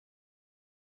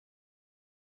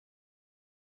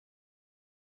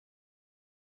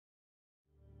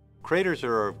Craters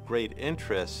are of great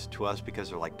interest to us because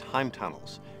they're like time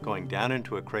tunnels. Going down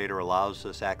into a crater allows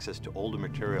us access to older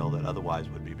material that otherwise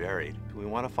would be buried. We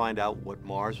want to find out what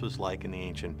Mars was like in the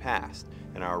ancient past.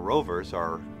 And our rovers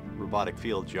are robotic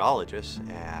field geologists,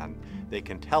 and they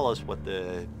can tell us what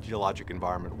the geologic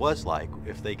environment was like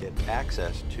if they get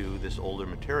access to this older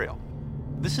material.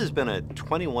 This has been a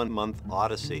 21-month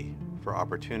odyssey for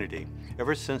opportunity.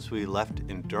 Ever since we left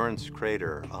Endurance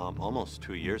Crater almost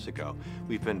 2 years ago,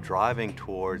 we've been driving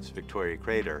towards Victoria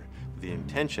Crater with the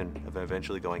intention of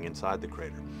eventually going inside the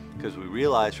crater, because we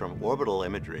realized from orbital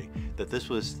imagery that this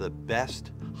was the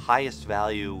best, highest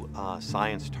value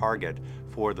science target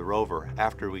for the rover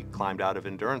after we climbed out of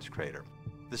Endurance Crater.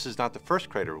 This is not the first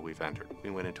crater we've entered. We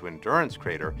went into Endurance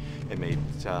Crater and made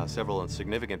several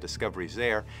significant discoveries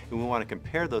there, and we want to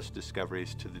compare those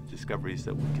discoveries to the discoveries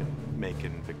that we can make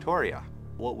in Victoria.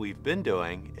 What we've been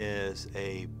doing is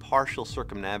a partial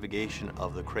circumnavigation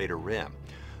of the crater rim,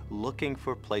 looking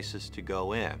for places to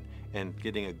go in and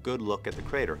getting a good look at the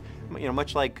crater. You know,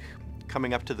 much like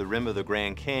coming up to the rim of the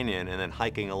Grand Canyon and then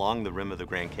hiking along the rim of the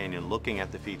Grand Canyon, looking at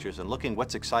the features and looking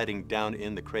what's exciting down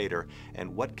in the crater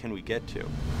and what can we get to.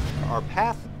 Our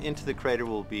path into the crater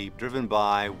will be driven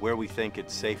by where we think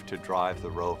it's safe to drive the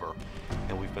rover.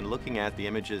 And we've been looking at the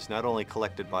images not only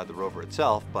collected by the rover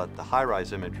itself, but the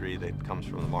high-rise imagery that comes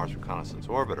from the Mars Reconnaissance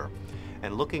Orbiter,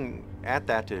 and looking at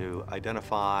that to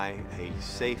identify a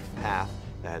safe path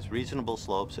that has reasonable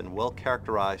slopes and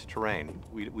well-characterized terrain.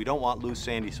 We don't want loose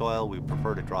sandy soil. We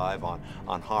prefer to drive on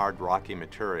hard rocky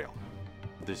material.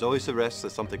 There's always the risk that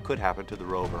something could happen to the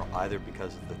rover, either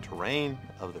because of the terrain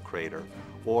of the crater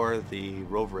or the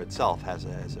rover itself has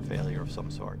a failure of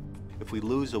some sort. If we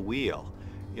lose a wheel,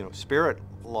 you know, Spirit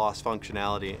lost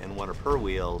functionality in one of her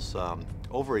wheels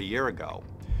over a year ago.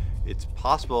 It's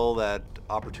possible that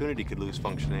Opportunity could lose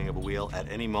functioning of a wheel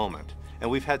at any moment. And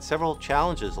we've had several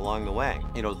challenges along the way.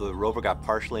 You know, the rover got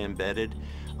partially embedded,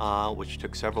 which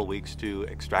took several weeks to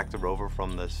extract the rover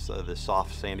from this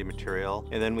soft sandy material.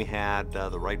 And then we had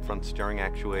the right front steering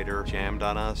actuator jammed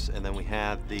on us, and then we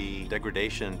had the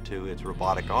degradation to its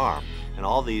robotic arm. And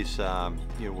all these you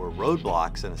know, were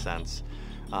roadblocks, in a sense,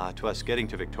 to us getting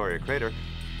to Victoria Crater.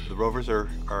 The rovers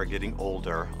are getting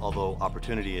older, although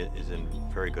Opportunity is in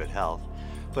very good health.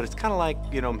 But it's kind of like,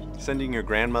 you know, sending your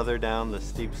grandmother down the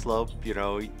steep slope. You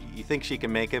know, you think she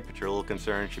can make it, but you're a little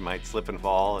concerned she might slip and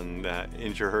fall and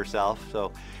injure herself.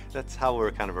 So that's how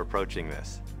we're kind of approaching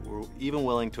this. We're even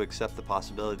willing to accept the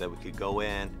possibility that we could go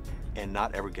in and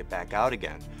not ever get back out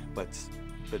again, but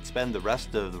spend the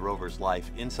rest of the rover's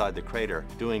life inside the crater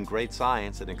doing great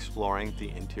science and exploring the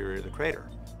interior of the crater.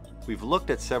 We've looked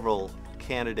at several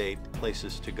candidate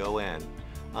places to go in.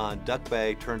 Duck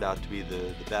Bay turned out to be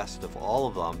the best of all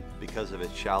of them because of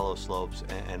its shallow slopes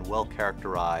and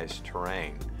well-characterized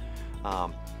terrain.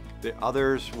 The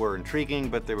others were intriguing,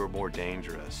 but they were more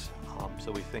dangerous.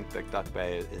 So we think that Duck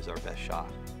Bay is our best shot.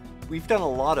 We've done a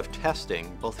lot of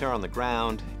testing, both here on the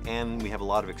ground, and we have a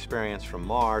lot of experience from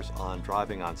Mars on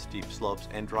driving on steep slopes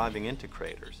and driving into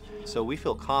craters. So we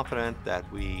feel confident that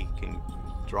we can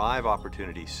drive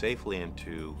Opportunity safely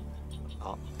into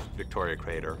Victoria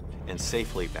Crater and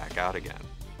safely back out again.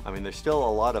 I mean, there's still a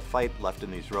lot of fight left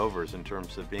in these rovers in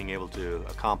terms of being able to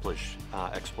accomplish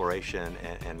exploration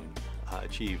and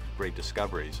achieve great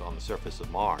discoveries on the surface of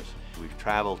Mars. We've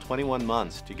traveled 21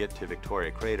 months to get to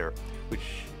Victoria Crater, which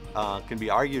can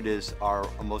be argued is our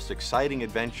most exciting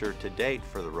adventure to date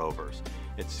for the rovers.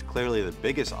 It's clearly the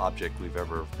biggest object we've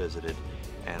ever visited,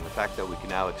 and the fact that we can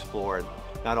now explore it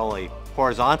not only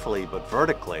horizontally but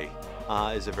vertically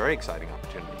is a very exciting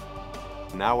opportunity.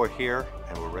 Now we're here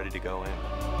and we're ready to go in.